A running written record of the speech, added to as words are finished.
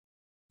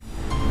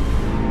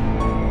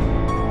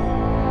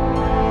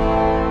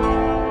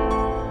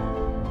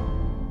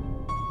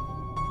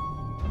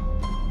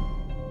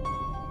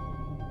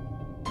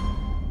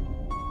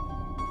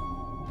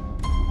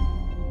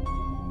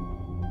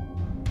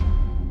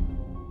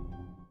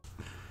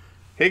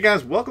Hey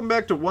guys, welcome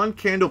back to One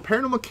Candle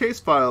Paranormal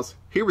Case Files,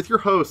 here with your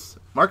hosts,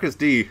 Marcus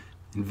D.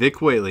 and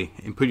Vic Whateley.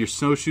 And put your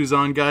snowshoes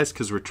on, guys,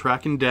 because we're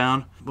tracking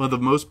down one of the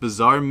most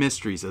bizarre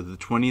mysteries of the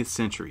 20th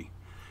century,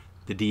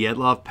 the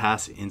Dyatlov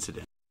Pass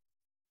Incident.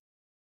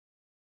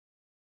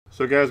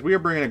 So guys, we are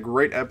bringing a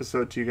great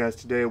episode to you guys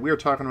today. We are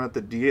talking about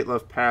the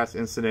Dyatlov Pass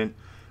Incident,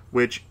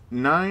 which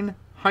 9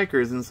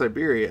 hikers in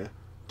Siberia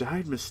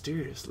died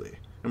mysteriously.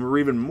 And we're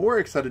even more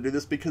excited to do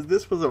this because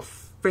this was a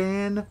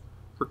fan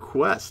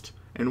request.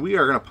 And we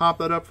are going to pop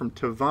that up from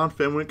Tavon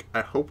Fenwick.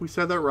 I hope we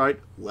said that right.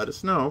 Let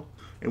us know.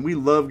 And we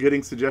love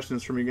getting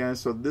suggestions from you guys,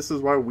 so this is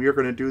why we are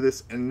going to do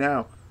this. And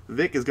now,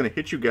 Vic is going to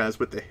hit you guys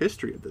with the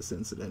history of this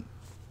incident.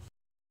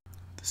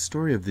 The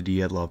story of the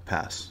Dyatlov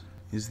Pass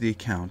is the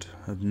account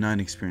of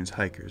 9 experienced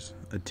hikers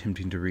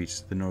attempting to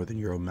reach the northern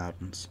Ural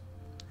Mountains,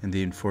 and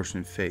the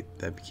unfortunate fate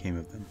that became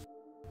of them.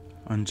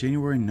 On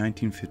January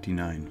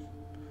 1959,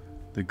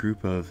 the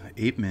group of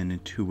 8 men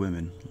and 2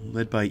 women,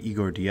 led by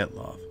Igor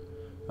Dyatlov,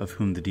 of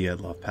whom the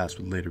Dyatlov Pass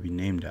would later be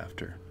named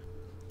after,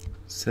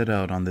 set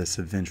out on this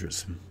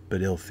adventurous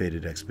but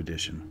ill-fated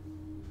expedition.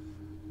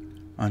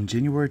 On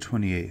January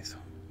 28th,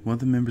 one of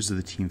the members of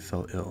the team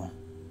fell ill.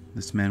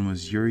 This man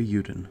was Yuri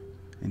Yudin,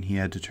 and he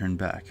had to turn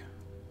back.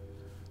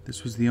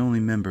 This was the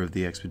only member of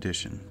the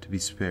expedition to be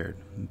spared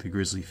the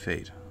grisly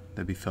fate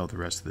that befell the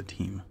rest of the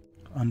team.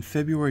 On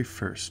February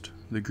 1st,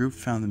 the group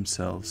found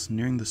themselves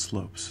nearing the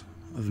slopes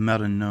of a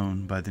mountain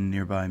known by the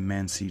nearby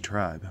Mansi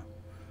tribe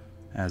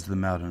as the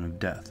Mountain of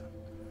Death.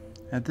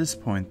 At this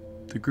point,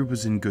 the group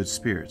was in good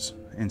spirits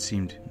and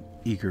seemed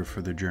eager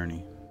for their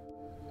journey.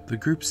 The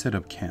group set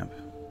up camp,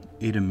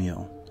 ate a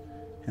meal,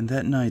 and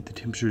that night the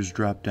temperatures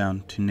dropped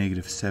down to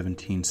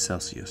 -17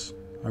 Celsius,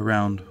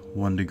 around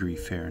 1 degree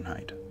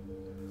Fahrenheit.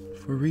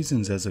 For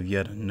reasons as of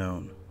yet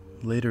unknown,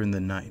 later in the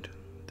night,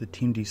 the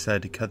team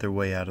decided to cut their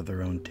way out of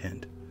their own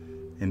tent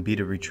and beat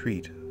a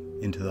retreat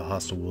into the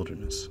hostile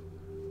wilderness.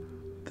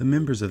 The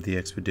members of the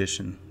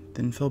expedition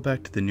then fell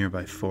back to the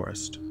nearby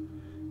forest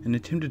and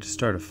attempted to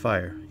start a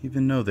fire,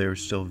 even though they were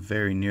still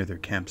very near their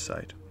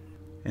campsite.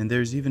 And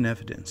there is even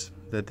evidence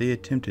that they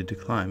attempted to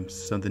climb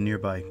some of the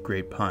nearby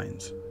great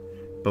pines,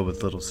 but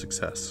with little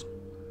success.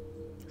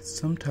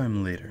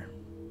 Sometime later,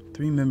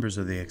 3 members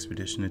of the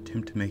expedition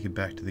attempt to make it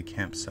back to the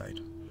campsite,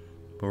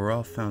 but were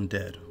all found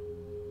dead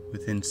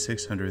within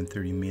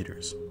 630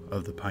 meters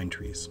of the pine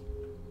trees.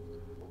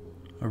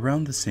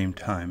 Around the same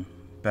time,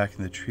 back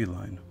in the tree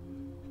line,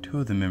 2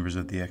 of the members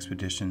of the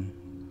expedition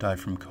died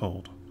from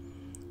cold.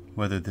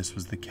 Whether this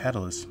was the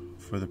catalyst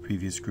for the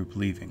previous group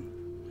leaving,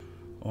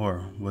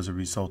 or was a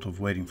result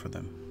of waiting for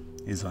them,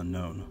 is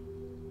unknown.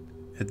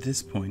 At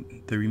this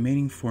point, the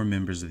remaining 4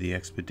 members of the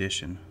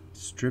expedition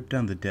strip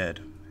down the dead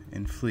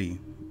and flee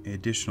an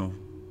additional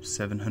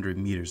 700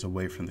 meters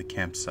away from the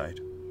campsite.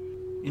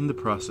 In the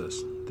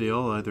process, they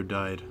all either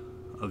died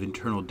of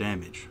internal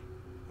damage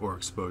or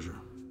exposure.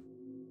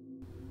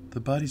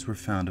 The bodies were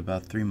found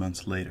about 3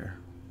 months later,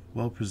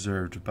 well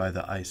preserved by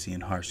the icy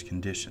and harsh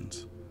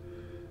conditions.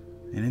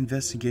 An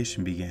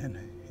investigation began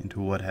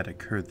into what had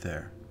occurred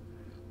there,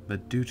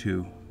 but due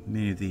to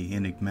many of the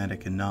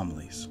enigmatic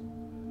anomalies,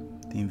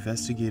 the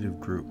investigative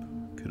group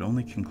could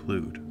only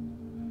conclude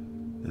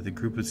that the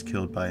group was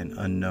killed by an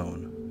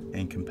unknown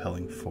and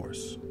compelling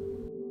force.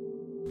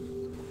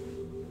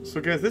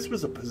 So guys, this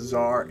was a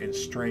bizarre and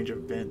strange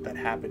event that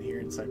happened here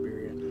in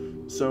Siberia.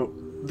 So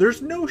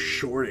there's no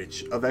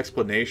shortage of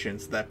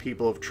explanations that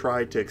people have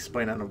tried to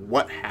explain on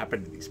what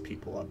happened to these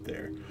people up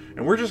there.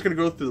 And we're just going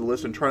to go through the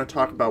list and try to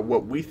talk about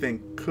what we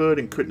think could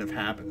and couldn't have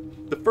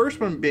happened. The first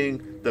one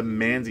being the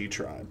Mansi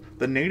tribe,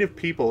 the native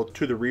people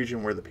to the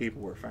region where the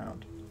people were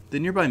found. The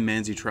nearby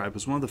Mansi tribe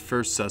was one of the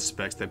first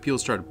suspects that people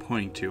started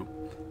pointing to,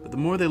 but the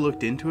more they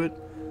looked into it,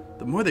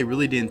 the more they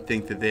really didn't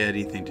think that they had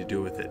anything to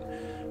do with it.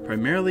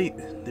 Primarily,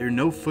 there are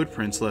no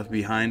footprints left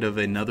behind of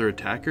another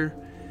attacker,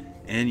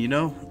 and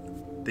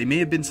they may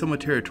have been somewhat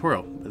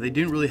territorial, but they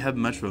didn't really have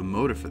much of a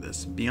motive for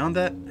this. Beyond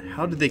that,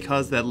 how did they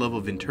cause that level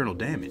of internal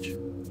damage?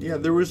 Yeah,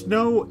 there was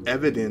no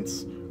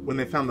evidence when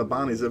they found the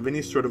bodies of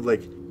any sort of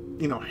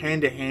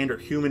hand-to-hand or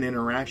human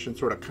interaction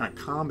sort of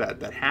combat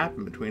that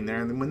happened between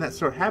there. And then when that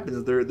sort of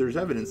happens, there's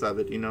evidence of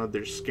it.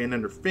 There's skin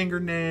under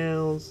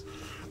fingernails.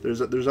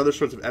 There's other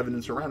sorts of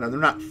evidence around, and they're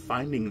not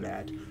finding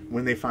that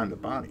when they find the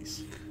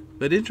bodies.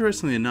 But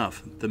interestingly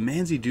enough, the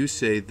Mansi do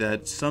say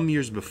that some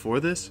years before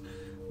this,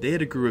 they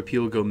had a group of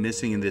people go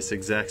missing in this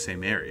exact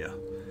same area.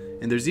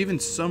 And there's even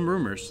some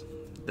rumors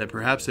that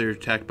perhaps they were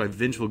attacked by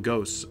vengeful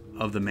ghosts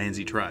of the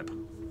Mansi tribe.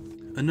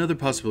 Another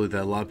possibility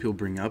that a lot of people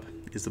bring up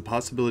is the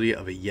possibility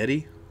of a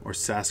Yeti or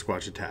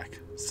Sasquatch attack.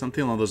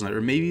 Something along those lines,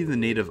 or maybe the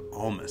native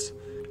Almas.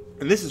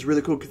 And this is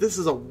really cool because this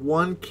is a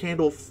one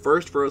candle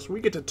first for us. We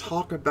get to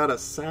talk about a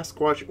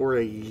Sasquatch or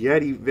a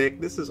Yeti,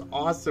 Vic. This is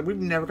awesome. We've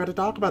never got to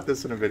talk about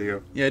this in a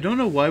video. Yeah, I don't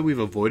know why we've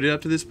avoided it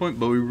up to this point,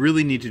 but we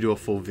really need to do a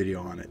full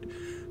video on it.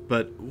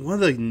 But one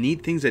of the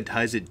neat things that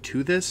ties it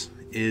to this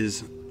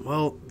is,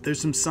 well, there's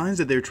some signs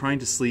that they're trying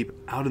to sleep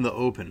out in the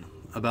open,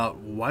 about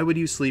why would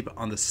you sleep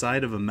on the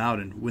side of a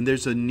mountain when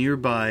there's a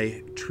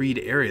nearby treed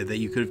area that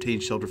you could have taken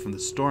shelter from the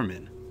storm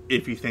in.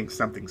 If you think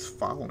something's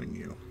following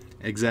you.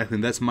 Exactly,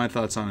 and that's my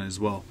thoughts on it as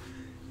well.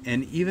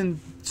 And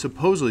even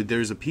supposedly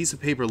there's a piece of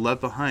paper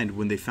left behind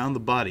when they found the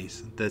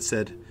bodies that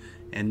said,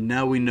 "And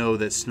now we know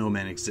that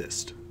snowmen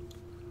exist."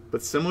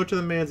 But similar to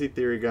the Manzi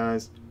theory,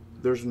 guys,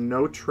 there's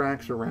no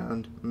tracks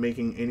around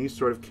making any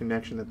sort of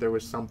connection that there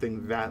was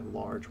something that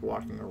large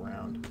walking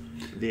around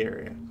the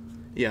area.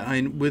 Yeah,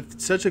 I mean, with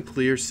such a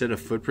clear set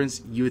of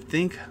footprints, you would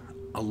think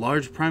a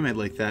large primate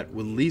like that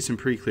would leave some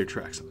pretty clear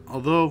tracks.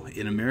 Although,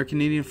 in American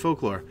Indian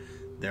folklore,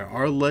 there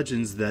are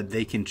legends that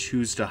they can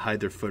choose to hide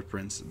their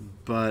footprints.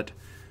 But,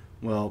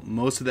 well,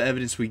 most of the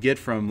evidence we get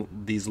from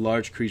these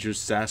large creatures,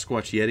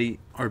 Sasquatch, Yeti,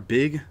 are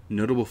big,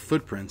 notable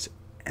footprints.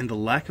 And the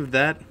lack of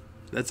that,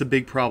 that's a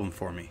big problem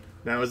for me.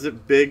 Now, is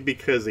it big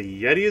because a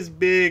Yeti is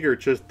big, or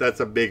just that's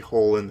a big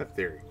hole in the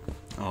theory?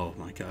 Oh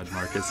my God,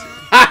 Marcus.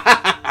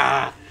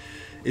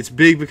 It's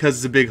big because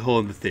it's a big hole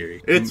in the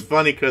theory. It's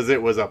funny because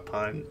it was a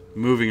pun.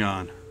 Moving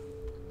on.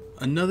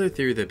 Another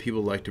theory that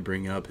people like to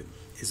bring up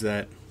is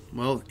that,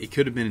 well, it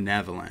could have been an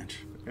avalanche.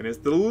 And it's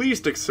the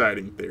least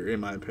exciting theory,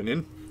 in my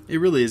opinion. It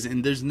really is,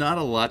 and there's not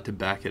a lot to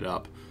back it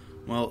up.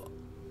 Well,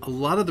 a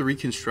lot of the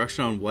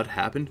reconstruction on what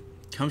happened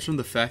comes from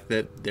the fact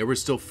that there were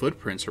still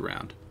footprints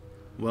around.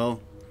 Well,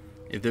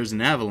 if there's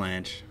an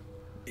avalanche,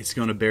 it's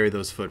going to bury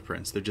those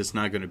footprints. They're just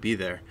not going to be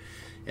there.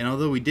 And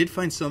although we did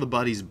find some of the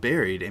bodies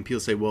buried, and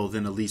people say, well,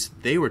 then at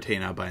least they were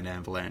taken out by an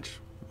avalanche.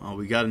 Well,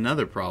 we got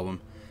another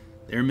problem.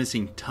 They're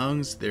missing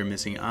tongues, they're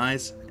missing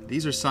eyes.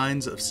 These are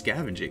signs of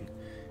scavenging.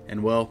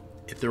 And well,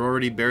 if they're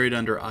already buried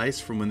under ice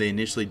from when they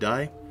initially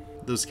die,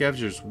 those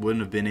scavengers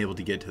wouldn't have been able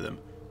to get to them.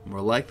 More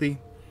likely,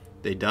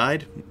 they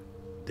died,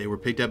 they were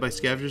picked up by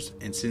scavengers,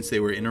 and since they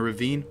were in a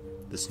ravine,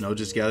 the snow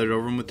just gathered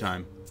over them with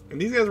time.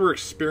 And these guys were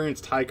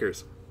experienced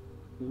hikers.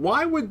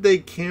 Why would they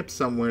camp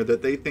somewhere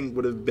that they think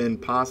would have been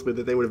possibly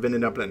that they would have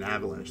ended up in an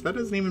avalanche? That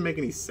doesn't even make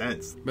any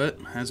sense. But,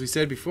 as we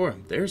said before,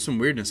 there's some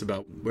weirdness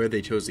about where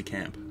they chose to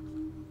camp.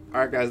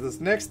 Alright guys,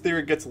 this next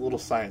theory gets a little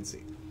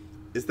sciencey.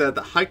 Is that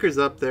the hikers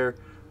up there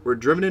were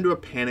driven into a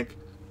panic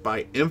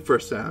by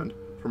infrasound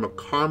from a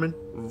common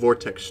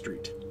vortex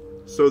street.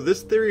 So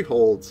this theory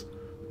holds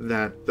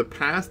that the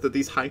pass that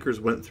these hikers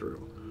went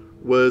through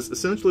was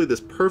essentially this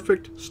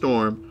perfect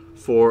storm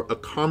for a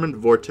Kármán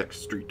vortex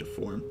street to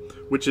form,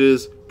 which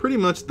is pretty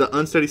much the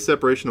unsteady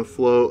separation of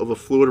flow of a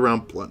fluid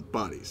around blunt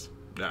bodies.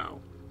 Now,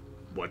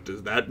 what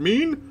does that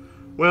mean?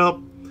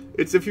 Well,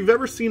 it's if you've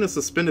ever seen a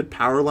suspended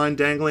power line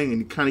dangling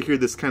and you kind of hear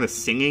this kind of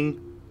singing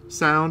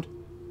sound,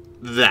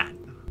 that.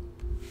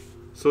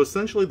 So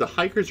essentially the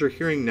hikers are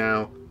hearing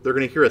now, they're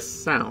going to hear a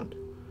sound.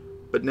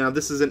 But now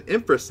this is an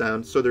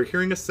infrasound, so they're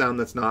hearing a sound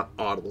that's not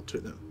audible to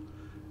them.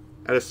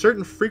 At a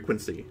certain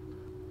frequency,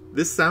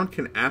 this sound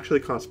can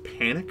actually cause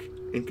panic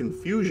and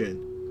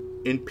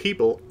confusion in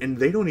people, and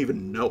they don't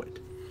even know it.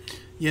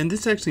 Yeah, and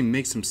this actually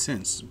makes some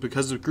sense,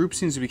 because the group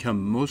seems to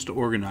become most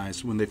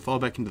organized when they fall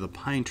back into the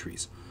pine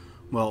trees.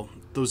 Well,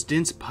 those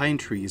dense pine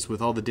trees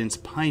with all the dense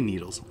pine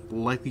needles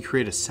likely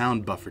create a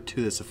sound buffer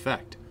to this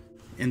effect.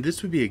 And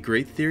this would be a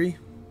great theory,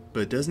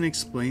 but it doesn't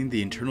explain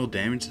the internal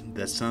damage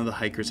that some of the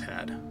hikers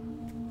had.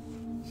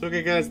 So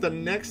okay guys, the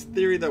next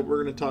theory that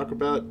we're going to talk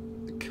about,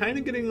 kind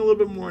of getting a little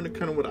bit more into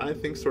kind of what I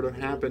think sort of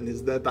happened,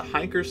 is that the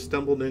hikers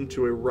stumbled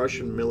into a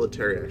Russian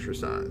military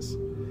exercise.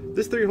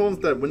 This theory holds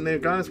that when the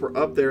guys were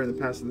up there in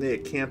the past and they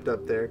had camped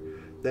up there,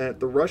 that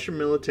the Russian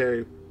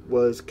military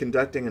was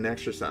conducting an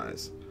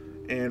exercise.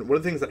 And one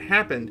of the things that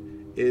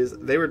happened is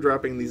they were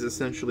dropping these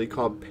essentially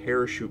called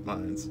parachute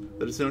mines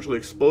that essentially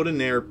explode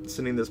in air,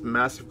 sending this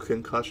massive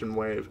concussion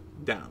wave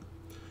down.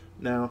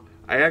 Now,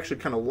 I actually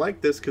kind of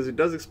like this because it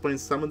does explain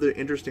some of the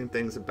interesting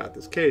things about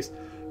this case,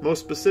 most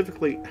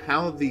specifically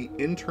how the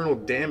internal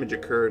damage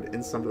occurred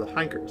in some of the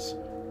hikers.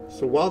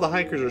 So while the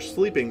hikers are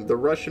sleeping, the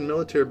Russian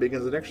military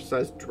begins an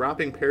exercise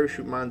dropping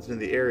parachute mines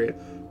into the area,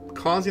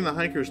 causing the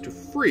hikers to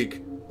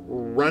freak,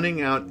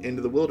 running out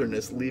into the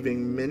wilderness,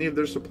 leaving many of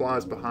their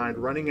supplies behind,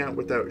 running out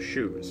without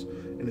shoes.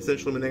 And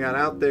essentially when they got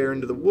out there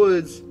into the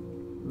woods,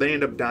 they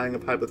end up dying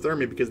of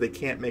hypothermia because they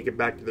can't make it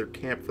back to their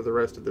camp for the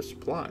rest of their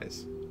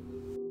supplies.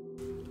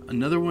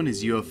 Another one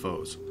is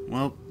UFOs.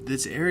 Well,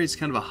 this area is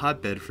kind of a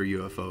hotbed for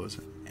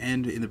UFOs,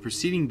 and in the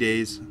preceding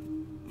days,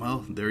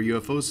 well, there are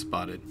UFOs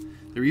spotted.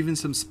 There were even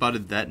some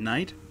spotted that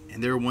night,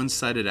 and there were ones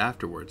sighted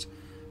afterwards.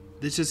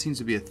 This just seems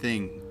to be a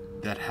thing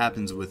that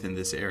happens within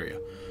this area.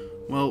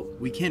 Well,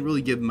 we can't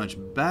really give much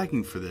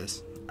backing for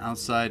this.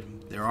 Outside,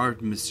 there are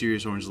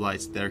mysterious orange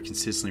lights that are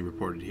consistently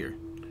reported here.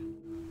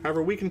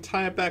 However, we can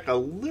tie it back a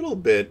little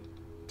bit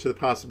to the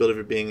possibility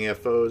of it being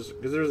UFOs,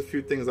 because there's a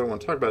few things I want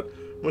to talk about.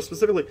 More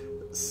specifically,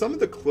 some of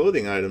the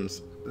clothing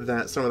items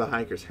that some of the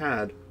hikers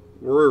had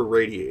were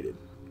irradiated.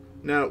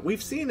 Now,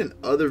 we've seen in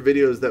other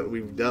videos that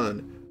we've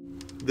done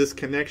this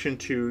connection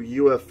to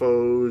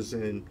UFOs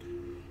and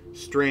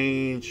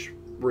strange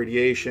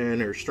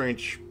radiation or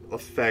strange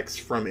effects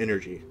from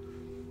energy.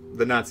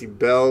 The Nazi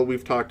bell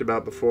we've talked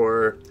about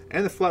before,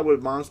 and the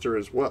Flatwood Monster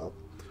as well.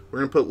 We're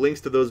going to put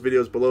links to those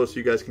videos below so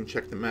you guys can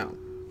check them out.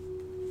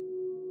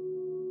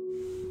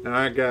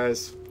 Alright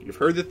guys, you've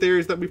heard the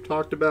theories that we've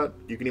talked about.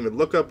 You can even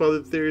look up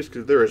other theories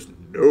because there is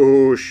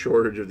no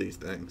shortage of these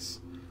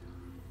things.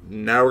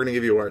 Now we're going to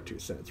give you our 2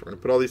 cents. We're going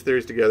to put all these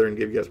theories together and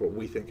give you guys what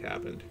we think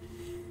happened.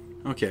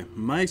 Okay,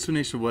 my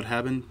explanation of what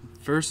happened.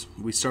 First,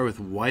 we start with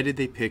why did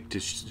they pick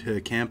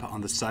to camp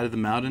on the side of the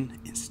mountain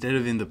instead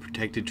of in the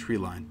protected tree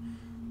line?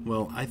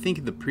 Well, I think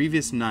in the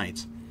previous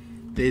nights,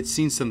 they had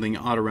seen something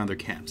odd around their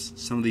camps.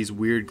 Some of these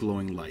weird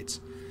glowing lights.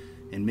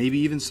 And maybe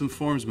even some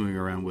forms moving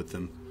around with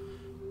them.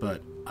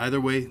 But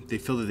either way, they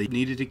felt that they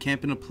needed to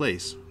camp in a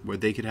place where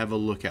they could have a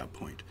lookout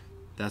point.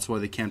 That's why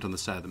they camped on the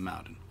side of the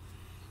mountain.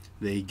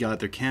 They got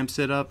their camp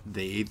set up,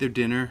 they ate their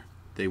dinner,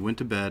 they went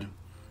to bed,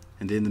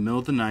 and then in the middle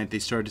of the night they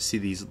started to see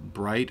these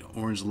bright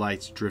orange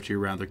lights drifting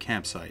around their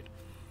campsite,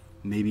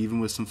 maybe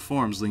even with some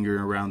forms lingering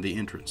around the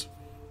entrance.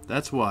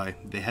 That's why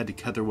they had to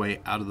cut their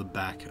way out of the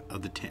back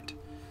of the tent.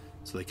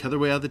 So they cut their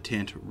way out of the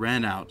tent,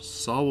 ran out,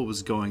 saw what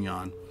was going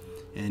on,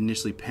 and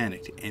initially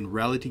panicked and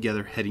rallied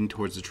together heading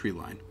towards the tree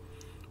line.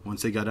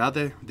 Once they got out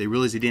there, they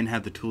realized they didn't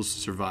have the tools to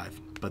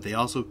survive, but they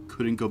also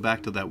couldn't go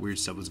back till that weird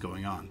stuff was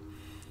going on.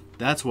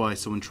 That's why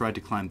someone tried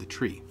to climb the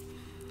tree.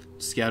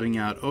 Scouting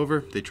out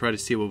over, they tried to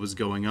see what was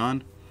going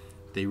on.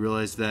 They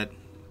realized that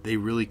they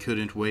really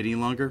couldn't wait any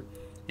longer,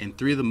 and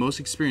 3 of the most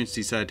experienced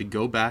decided to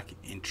go back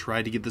and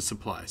try to get the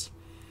supplies.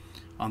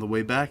 On the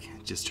way back,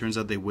 it just turns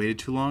out they waited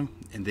too long,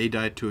 and they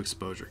died to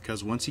exposure,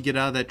 because once you get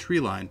out of that tree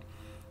line,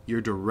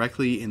 you're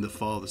directly in the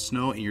fall of the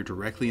snow, and you're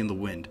directly in the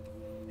wind.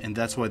 And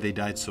that's why they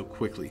died so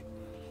quickly.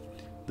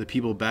 The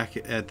people back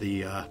at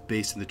the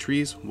base of the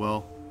trees,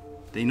 well,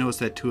 they noticed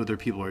that 2 of their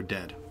people are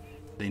dead.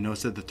 They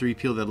noticed that the 3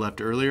 people that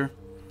left earlier,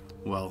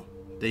 well,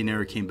 they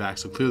never came back,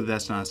 so clearly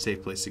that's not a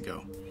safe place to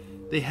go.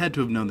 They had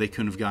to have known they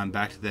couldn't have gone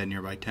back to that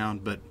nearby town,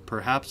 but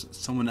perhaps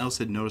someone else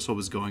had noticed what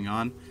was going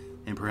on,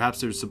 and perhaps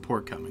there was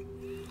support coming.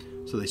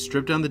 So they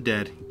stripped down the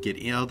dead,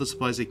 get all the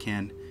supplies they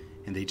can,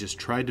 and they just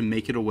tried to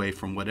make it away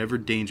from whatever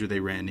danger they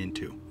ran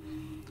into.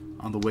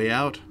 On the way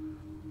out,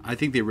 I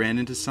think they ran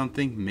into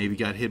something, maybe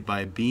got hit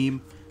by a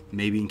beam,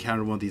 maybe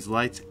encountered one of these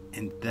lights,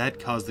 and that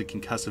caused the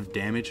concussive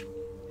damage,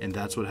 and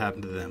that's what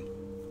happened to them.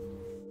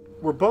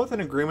 We're both in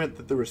agreement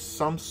that there was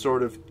some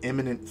sort of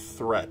imminent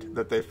threat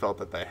that they felt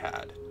that they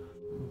had.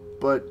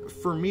 But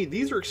for me,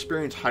 these are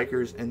experienced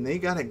hikers, and they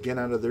gotta get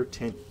out of their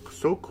tent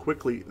so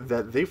quickly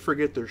that they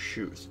forget their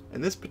shoes.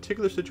 In this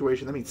particular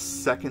situation, that means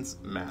seconds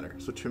matter.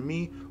 So to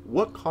me,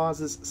 what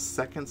causes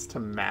seconds to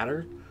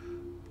matter?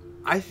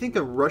 I think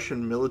a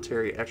Russian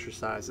military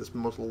exercise is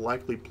most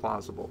likely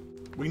plausible.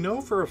 We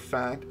know for a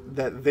fact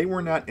that they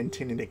were not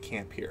intending to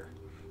camp here.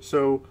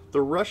 So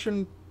the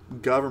Russian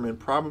government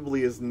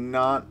probably is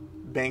not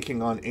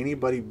banking on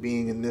anybody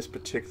being in this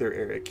particular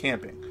area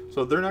camping.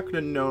 So they're not going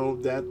to know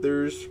that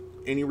there's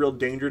any real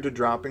danger to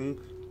dropping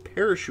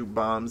parachute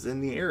bombs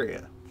in the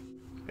area.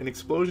 An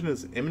explosion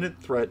is an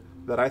imminent threat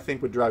that I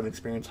think would drive an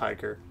experienced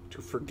hiker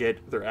to forget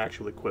their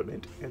actual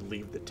equipment and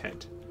leave the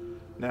tent.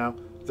 Now,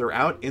 they're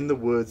out in the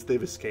woods,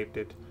 they've escaped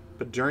it,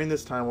 but during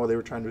this time while they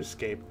were trying to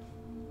escape,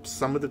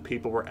 some of the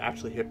people were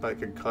actually hit by a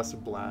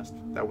concussive blast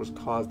that was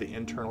caused the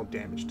internal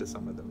damage to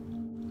some of them.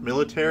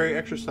 Military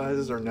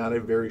exercises are not a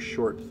very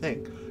short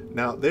thing.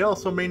 Now, they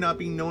also may not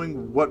be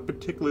knowing what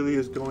particularly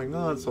is going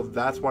on, so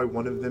that's why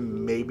one of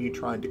them may be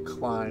trying to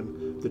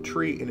climb the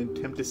tree in an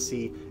attempt to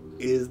see,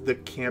 is the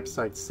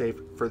campsite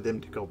safe for them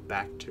to go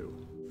back to.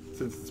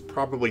 Since it's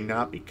probably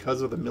not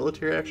because of the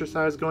military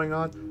exercise going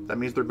on, that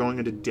means they're going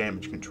into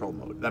damage control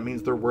mode. That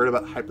means they're worried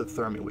about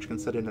hypothermia, which can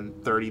set in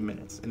 30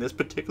 minutes. In this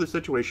particular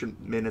situation,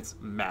 minutes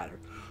matter.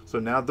 So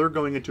now they're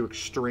going into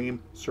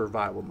extreme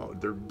survival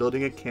mode. They're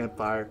building a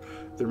campfire.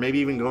 They're maybe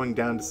even going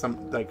down to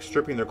some, like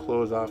stripping their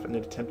clothes off in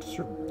an attempt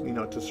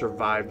to, to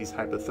survive these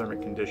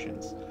hypothermic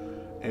conditions.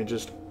 And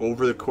just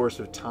over the course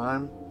of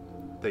time,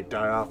 they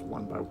die off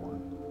one by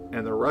one.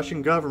 And the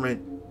Russian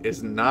government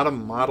is not a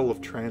model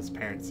of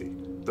transparency.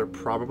 They're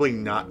probably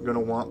not going to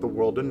want the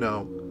world to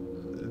know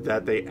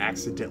that they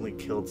accidentally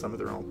killed some of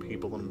their own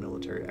people in a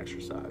military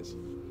exercise.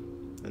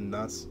 And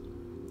thus,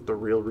 the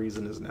real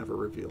reason is never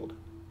revealed.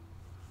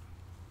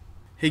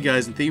 Hey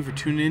guys, and thank you for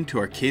tuning in to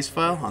our case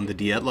file on the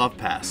Dyatlov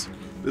Pass.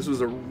 This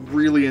was a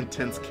really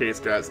intense case,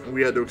 guys, and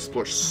we had to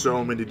explore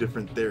so many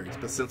different theories.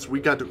 But since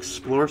we got to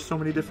explore so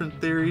many different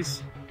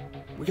theories,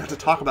 we got to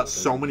talk about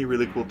so many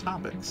really cool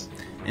topics.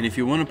 And if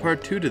you want a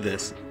part 2 to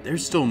this,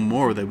 there's still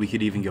more that we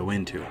could even go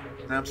into.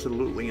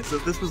 Absolutely. And so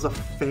this was a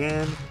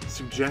fan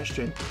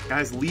suggestion.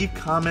 Guys, leave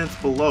comments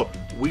below.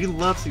 We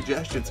love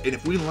suggestions, and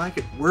if we like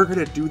it, we're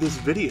going to do this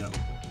video.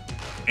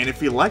 And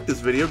if you like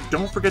this video,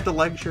 don't forget to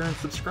like, share, and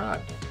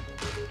subscribe.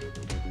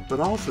 But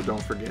also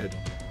don't forget,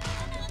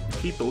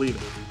 keep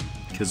believing.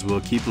 Because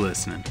we'll keep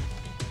listening.